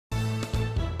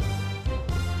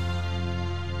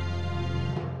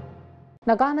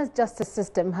Now, Ghana's justice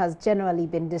system has generally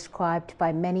been described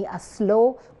by many as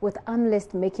slow, with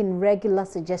analysts making regular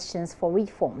suggestions for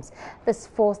reforms. This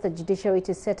forced the judiciary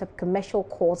to set up commercial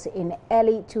courts in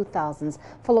early 2000s,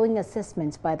 following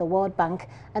assessments by the World Bank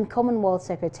and Commonwealth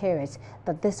Secretariat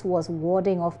that this was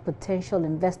warding off potential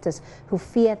investors who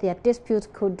fear their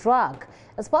dispute could drag.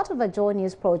 As part of a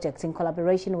JoyNews project in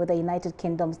collaboration with the United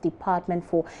Kingdom's Department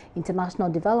for International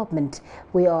Development,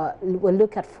 we'll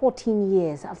look at 14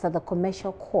 years after the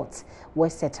commercial courts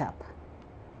were set up.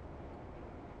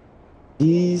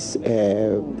 These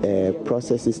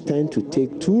processes tend to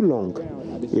take too long.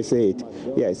 You say it,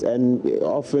 yes, and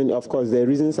often, of course, the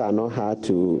reasons are not hard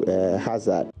to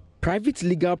hazard. Private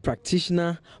legal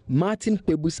practitioner Martin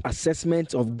Pebu's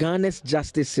assessment of Ghana's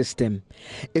justice system.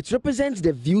 It represents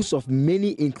the views of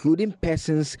many, including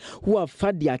persons who have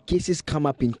had their cases come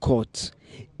up in court.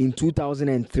 In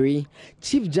 2003,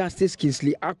 Chief Justice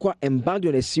Kingsley Acquah embarked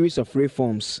on a series of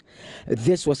reforms.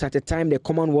 This was at a time the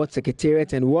Commonwealth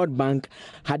Secretariat and World Bank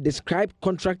had described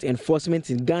contract enforcement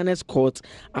in Ghana's courts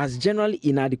as generally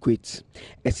inadequate,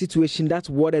 a situation that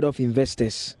warded off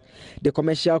investors. The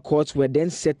commercial courts were then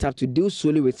set up to deal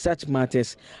solely with such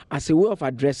matters as a way of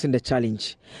addressing the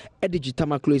challenge. Ediji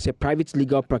Tamaklo is a private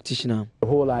legal practitioner. The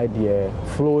whole idea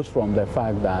flows from the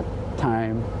fact that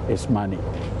time is money.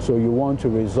 So you want to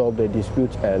resolve the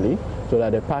dispute early so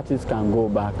that the parties can go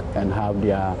back and have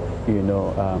their,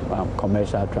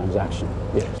 commercial transaction.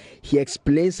 Yes. He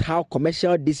explains how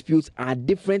commercial disputes are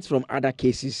different from other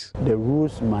cases. The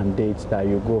rules mandate that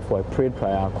you go for a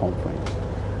pre-trial conference.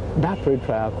 That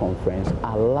pre-trial conference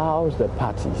allows the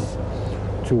parties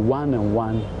to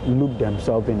one-on-one look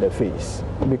themselves in the face,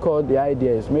 because the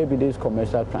idea is maybe this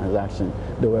commercial transaction,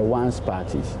 there were once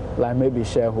parties, like maybe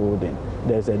shareholding.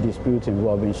 There's a dispute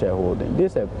involving shareholding.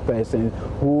 This is a person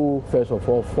who, first of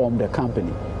all, formed the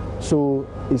company. So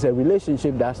it's a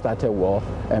relationship that started well,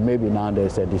 and maybe now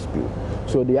there's a dispute.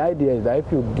 So the idea is that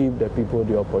if you give the people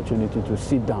the opportunity to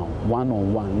sit down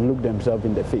one-on-one, look themselves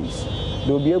in the face,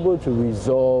 they'll be able to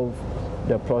resolve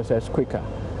the process quicker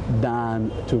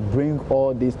than to bring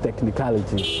all these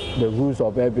technicalities, the rules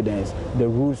of evidence, the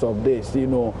rules of this,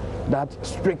 that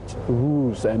strict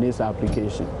rules and its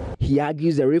application. He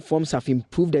argues the reforms have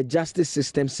improved the justice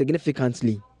system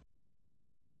significantly.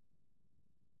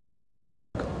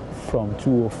 From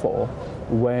 2004,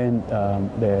 when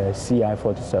the CI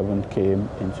 47 came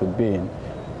into being,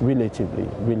 relatively,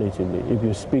 if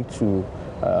you speak to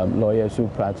lawyers who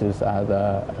practice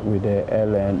with the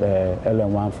LN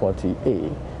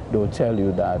 140A, they'll tell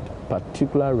you that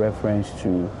particular reference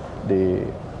to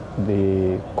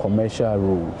the commercial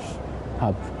rules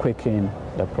have quickened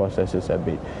the processes a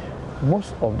bit.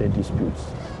 Most of the disputes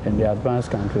in the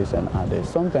advanced countries and others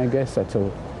sometimes get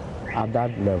settled at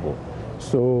that level.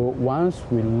 So once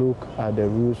we look at the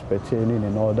rules pertaining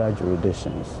in other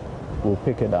jurisdictions, we'll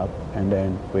pick it up and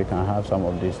then we can have some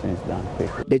of these things done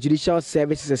quickly. The Judicial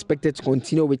Service is expected to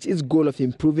continue with its goal of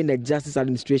improving the justice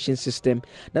administration system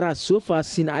that has so far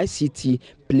seen ICT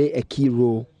play a key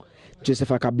role. Joseph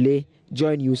Akable,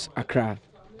 JoyNews, Accra.